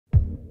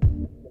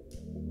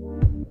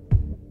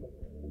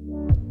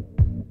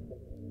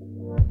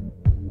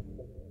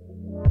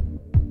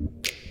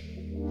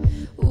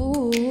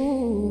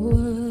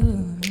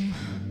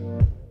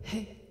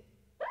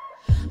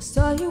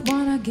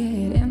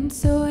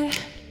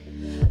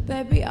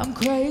Maybe I'm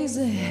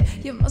crazy,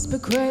 you must be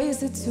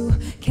crazy too.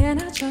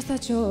 Can I trust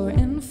that you're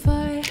in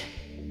fight?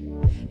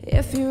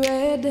 If you're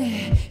ready,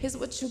 here's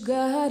what you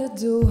gotta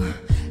do.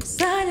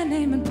 Sign your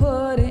name and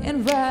put it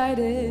and write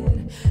it.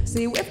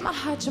 See, with my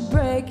heart you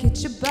break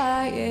it, you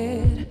buy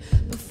it.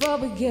 Before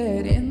we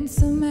get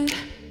intimate,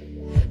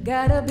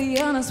 gotta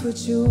be honest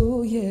with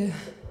you, yeah.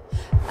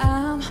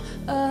 I'm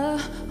a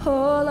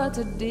whole lot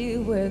to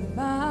deal with.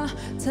 My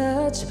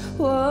touch,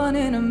 1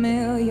 in a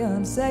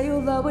million. Say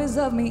you'll always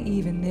love me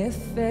even if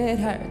it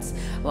hurts.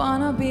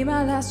 Wanna be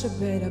my last, you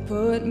better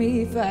put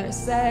me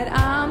first. Said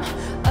I'm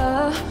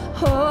a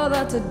whole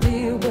lot to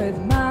deal with.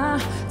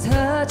 My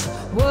touch,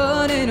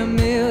 1 in a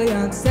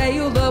million. Say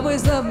you'll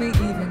always love me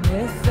even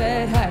if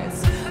it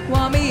hurts.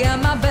 Want me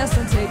at my best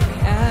and take me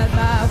at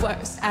my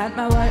worst. At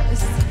my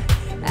worst,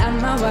 at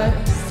my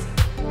worst,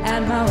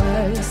 at my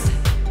worst.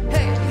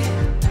 Hey,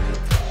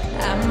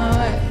 at my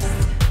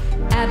worst,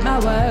 at my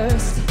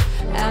worst,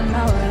 at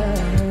my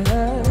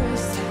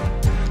worst.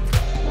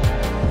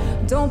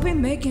 Don't be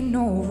making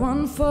no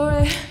run for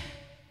it.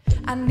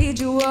 I need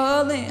you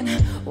all in,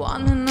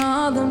 one and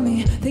all of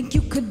me. Think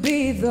you could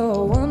be the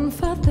one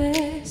for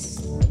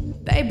this.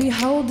 Baby,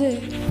 hold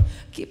it,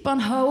 keep on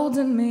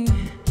holding me.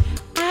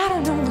 I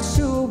don't know what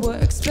you were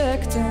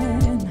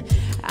expecting.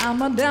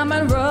 I'm a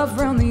diamond rough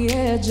around the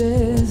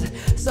edges.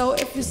 So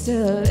if you're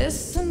still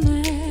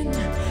listening,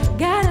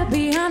 gotta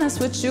be honest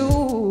with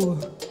you.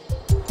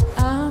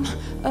 I'm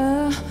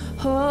a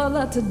whole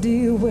lot to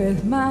deal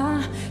with.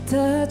 My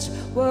touch,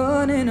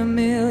 1 in a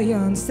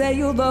million. Say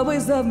you'll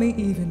always love me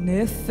even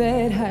if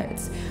it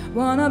hurts.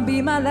 Wanna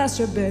be my last,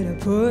 you better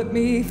put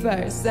me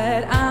first.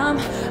 Said I'm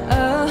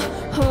a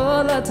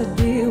whole lot to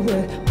deal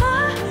with.